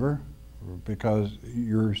longer, because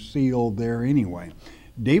you're sealed there anyway.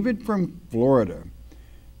 David from Florida,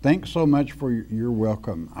 thanks so much for your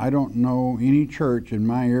welcome. I don't know any church in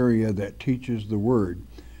my area that teaches the word.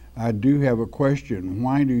 I do have a question.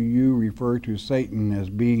 Why do you refer to Satan as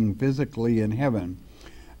being physically in heaven?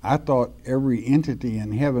 I thought every entity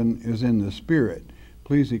in heaven is in the spirit.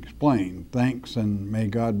 Please explain. Thanks, and may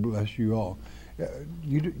God bless you all.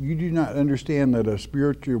 You do not understand that a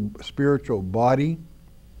spiritual body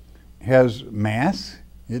has mass?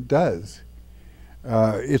 It does.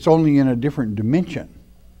 It's only in a different dimension.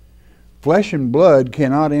 Flesh and blood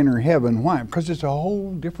cannot enter heaven. Why? Because it's a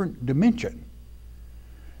whole different dimension.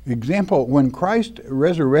 Example, when Christ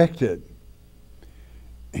resurrected,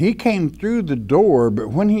 he came through the door, but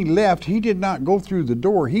when he left, he did not go through the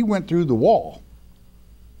door. He went through the wall.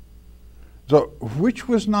 So which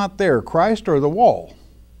was not there, Christ or the wall?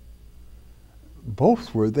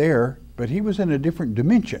 Both were there, but he was in a different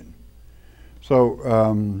dimension.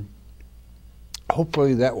 So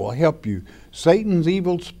hopefully that will help you. Satan's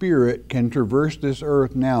evil spirit can traverse this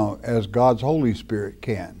earth now as God's Holy Spirit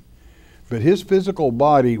can. But his physical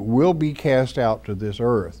body will be cast out to this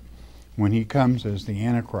earth when he comes as the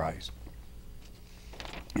Antichrist.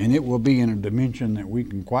 And it will be in a dimension that we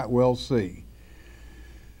can quite well see.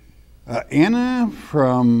 Anna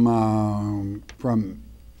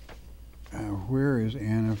where is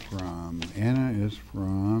Anna from? Anna is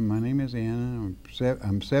from, my name is Anna.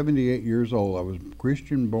 I'm 78 years old. I was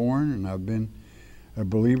Christian born, and I've been a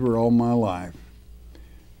believer all my life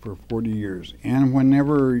for 40 years. And when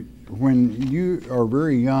you are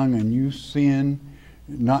very young and you sin,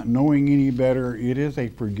 not knowing any better, it is a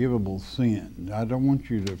forgivable sin. I don't want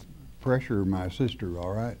you to pressure my sister,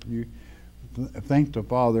 all right? You thank the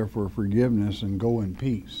Father for forgiveness and go in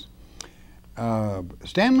peace.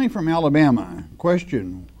 Stanley from Alabama,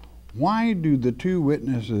 question, why do the two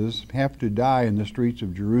witnesses have to die in the streets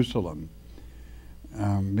of Jerusalem?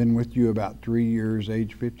 Been with you about 3 years,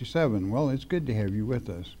 age 57. Well, it's good to have you with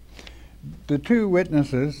us. The two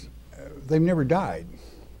witnesses, they've never died.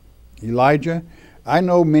 Elijah, I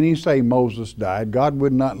know many say Moses died. God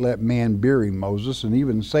would not let man bury Moses, and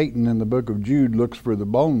even Satan in the book of Jude looks for the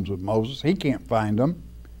bones of Moses. He can't find them.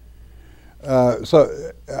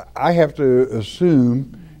 So I have to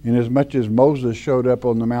assume, in as much as Moses showed up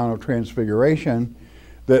on the Mount of Transfiguration,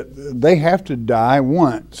 that they have to die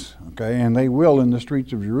once, okay, and they will in the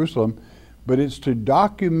streets of Jerusalem, but it's to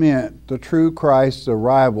document the true Christ's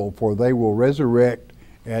arrival, for they will resurrect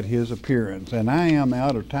at his appearance. And I am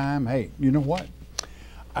out of time. Hey, you know what?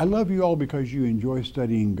 I love you all because you enjoy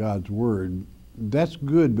studying God's Word. That's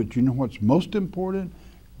good, but you know what's most important?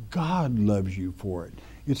 God loves you for it.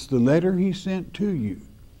 It's the letter he sent to you.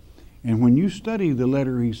 And when you study the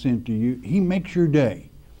letter he sent to you, he makes your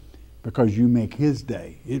day because you make his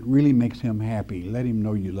day. It really makes him happy. Let him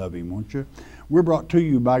know you love him, won't you? We're brought to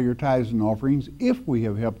you by your tithes and offerings. If we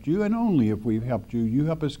have helped you, and only if we've helped you, you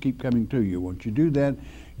help us keep coming to you. Won't you do that?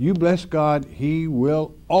 You bless God, he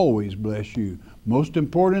will always bless you. Most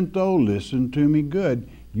important though, listen to me good.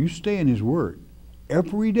 You stay in his word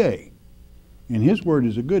every day. And his word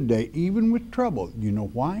is a good day, even with trouble. You know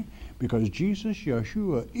why? Because Jesus,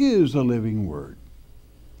 Yeshua, is a living word.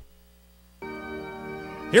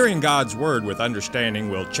 Hearing God's Word with understanding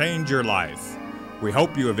will change your life. We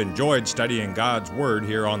hope you have enjoyed studying God's Word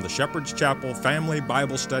here on the Shepherd's Chapel Family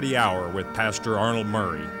Bible Study Hour with Pastor Arnold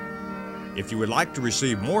Murray. If you would like to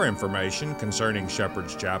receive more information concerning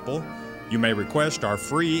Shepherd's Chapel, you may request our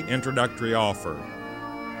free introductory offer.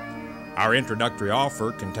 Our introductory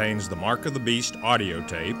offer contains the Mark of the Beast audio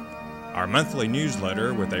tape, our monthly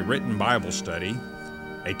newsletter with a written Bible study,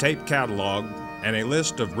 a tape catalog, and a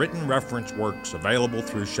list of written reference works available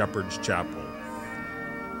through Shepherd's Chapel.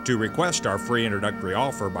 To request our free introductory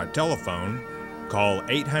offer by telephone, call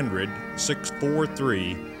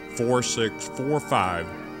 800-643-4645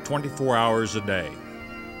 24 hours a day.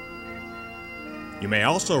 You may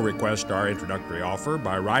also request our introductory offer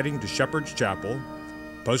by writing to Shepherd's Chapel,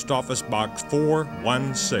 Post Office Box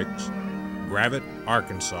 416, Gravette,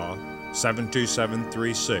 Arkansas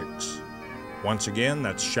 72736. Once again,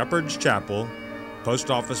 that's Shepherd's Chapel,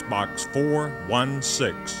 Post Office Box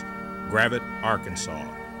 416, Gravette, Arkansas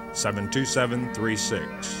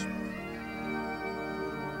 72736.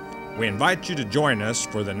 We invite you to join us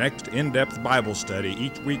for the next in-depth Bible study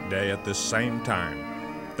each weekday at this same time.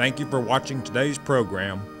 Thank you for watching today's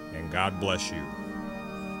program, and God bless you.